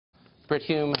Brit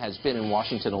Hume has been in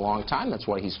Washington a long time. That's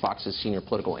why he's Fox's senior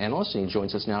political analyst, and he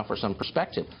joins us now for some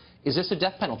perspective. Is this a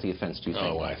death penalty offense, do you think?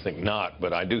 No, I think not,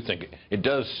 but I do think it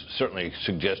does certainly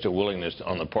suggest a willingness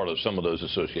on the part of some of those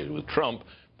associated with Trump,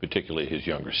 particularly his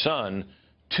younger son,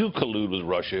 to collude with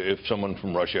Russia if someone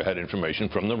from Russia had information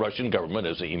from the Russian government,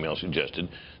 as the email suggested,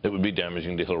 that would be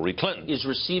damaging to Hillary Clinton. Is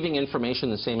receiving information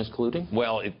the same as colluding?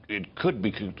 Well, it could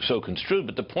be so construed,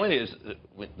 but the point is,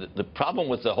 the problem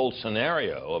with the whole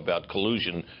scenario about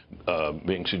collusion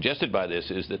being suggested by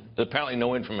this is that apparently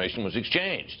no information was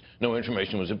exchanged, no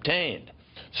information was obtained.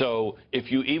 So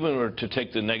if you even were to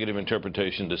take the negative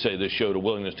interpretation to say this showed a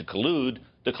willingness to collude,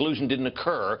 the collusion didn't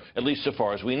occur, at least so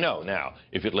far as we know. Now,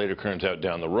 if it later turns out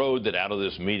down the road that out of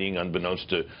this meeting, unbeknownst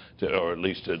to or at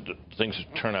least things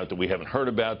turn out that we haven't heard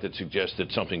about that suggest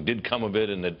that something did come of it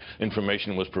and that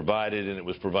information was provided and it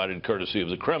was provided courtesy of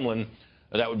the Kremlin,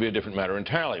 that would be a different matter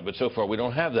entirely. But so far, we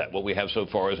don't have that. What we have so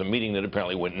far is a meeting that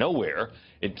apparently went nowhere.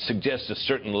 It suggests a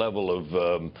certain level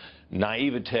of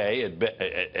naivete,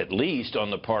 at least on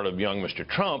the part of young Mr.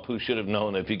 Trump, who should have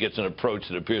known if he gets an approach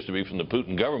that appears to be from the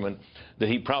Putin government, that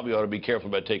he probably ought to be careful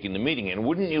about taking the meeting. And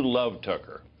wouldn't you love,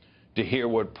 Tucker, to hear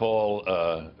what Paul,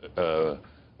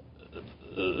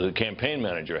 the campaign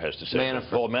manager, has to say?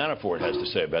 Paul Manafort has to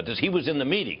say about this. He was in the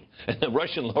meeting, and the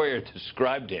Russian lawyer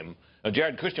described him.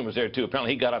 Jared Kushner was there, too.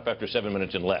 Apparently, he got up after 7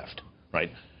 minutes and left,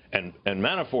 right? And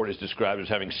Manafort is described as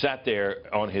having sat there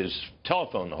on his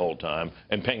telephone the whole time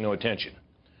and paying no attention.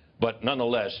 But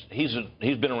nonetheless, he's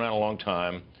been around a long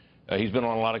time. He's been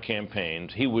on a lot of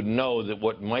campaigns. He would know that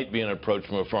what might be an approach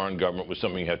from a foreign government was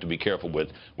something you have to be careful with,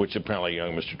 which apparently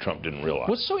young Mr. Trump didn't realize.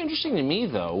 What's so interesting to me,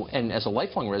 though, and as a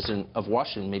lifelong resident of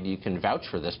Washington, maybe you can vouch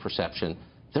for this perception,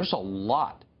 there's a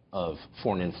lot of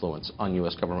foreign influence on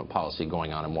U.S. government policy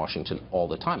going on in Washington all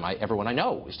the time. Everyone I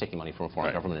know is taking money from a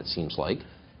foreign government, it seems like.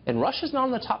 And Russia's not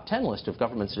on the top 10 list of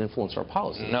governments that influence our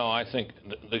policy. No, I think,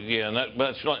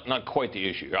 that's not quite the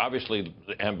issue. Obviously,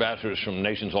 ambassadors from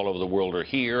nations all over the world are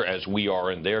here, as we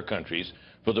are in their countries,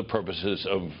 for the purposes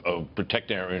of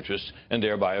protecting our interests and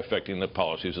thereby affecting the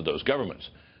policies of those governments.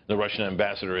 The Russian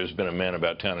ambassador has been a man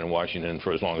about town in Washington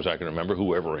for as long as I can remember,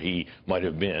 whoever he might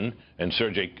have been. And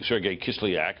Sergei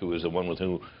Kislyak, who is the one with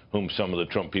whom some of the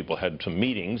Trump people had some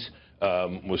meetings,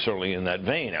 was certainly in that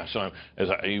vein. I saw him,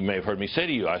 you may have heard me say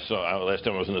to you, last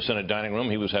time I was in the Senate dining room,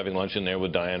 he was having lunch in there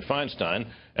with Dianne Feinstein,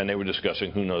 and they were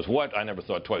discussing who knows what. I never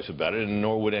thought twice about it, and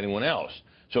nor would anyone else.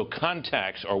 So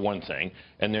contacts are one thing,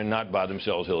 and they're not by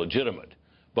themselves illegitimate.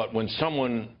 But when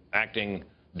someone acting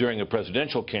during a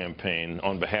presidential campaign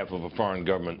on behalf of a foreign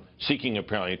government, seeking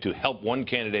apparently to help one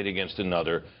candidate against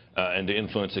another and to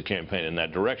influence the campaign in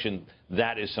that direction,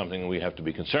 that is something we have to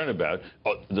be concerned about.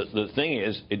 The thing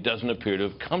is, it doesn't appear to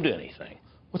have come to anything.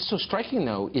 What's so striking,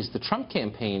 though, is the Trump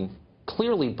campaign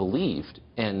clearly believed,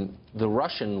 and the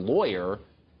Russian lawyer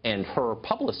and her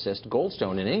publicist,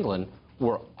 Goldstone in England,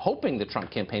 were hoping the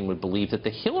Trump campaign would believe that the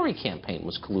Hillary campaign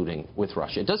was colluding with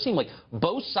Russia. It does seem like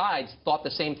both sides thought the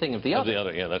same thing of the other.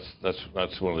 Yeah,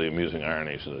 that's one of the amusing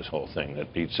ironies of this whole thing, that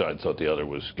each side thought the other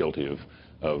was guilty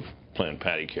of playing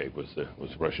patty cake with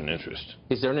Russian interests.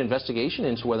 Is there an investigation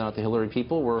into whether or not the Hillary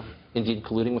people were indeed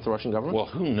colluding with the Russian government? Well,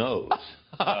 who knows?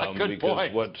 Good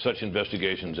point. What such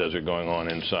investigations as are going on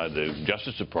inside the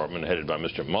Justice Department, headed by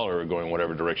Mr. Mueller, are going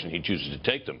whatever direction he chooses to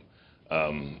take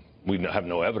them. We have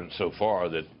no evidence so far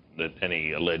that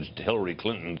any alleged Hillary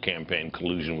Clinton campaign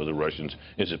collusion with the Russians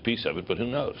is a piece of it, but who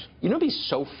knows? You know, it'd be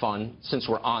so fun, since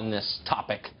we're on this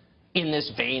topic, in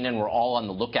this vein, and we're all on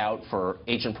the lookout for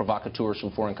agent provocateurs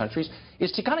from foreign countries,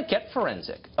 is to kind of get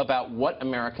forensic about what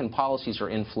American policies are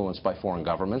influenced by foreign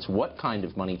governments, what kind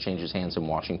of money changes hands in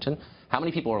Washington, how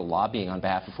many people are lobbying on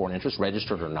behalf of foreign interests,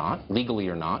 registered or not, legally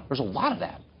or not. There's a lot of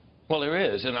that. Well, there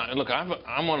is. And look,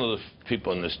 I'm one of the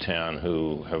people in this town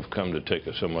who have come to take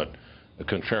a somewhat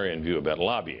contrarian view about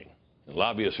lobbying.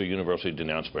 Lobbyists are universally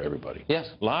denounced by everybody. Yes.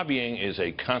 Lobbying is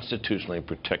a constitutionally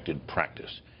protected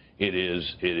practice. It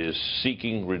is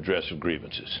seeking redress of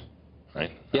grievances,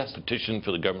 right? Yes. Petition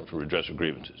for the government for redress of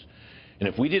grievances. And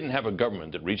if we didn't have a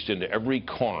government that reached into every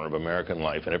corner of American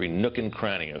life and every nook and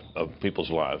cranny of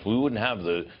people's lives, we wouldn't have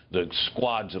the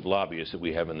squads of lobbyists that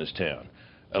we have in this town.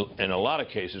 In a lot of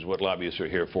cases, what lobbyists are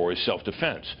here for is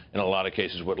self-defense. In a lot of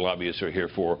cases, what lobbyists are here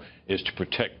for is to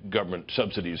protect government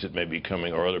subsidies that may be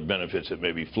coming or other benefits that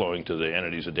may be flowing to the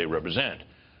entities that they represent.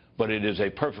 But it is a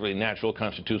perfectly natural,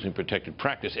 constitutionally protected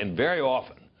practice. And very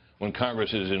often, when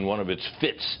Congress is in one of its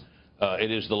fits, it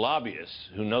is the lobbyists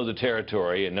who know the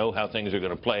territory and know how things are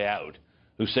going to play out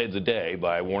who save the day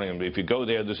by warning them, if you go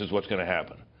there, this is what's going to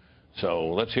happen. So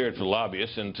let's hear it for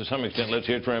lobbyists, and to some extent, let's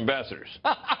hear it for ambassadors.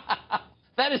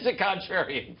 That is a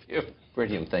contrarian view.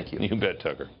 Brilliant, thank you. You bet,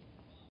 Tucker.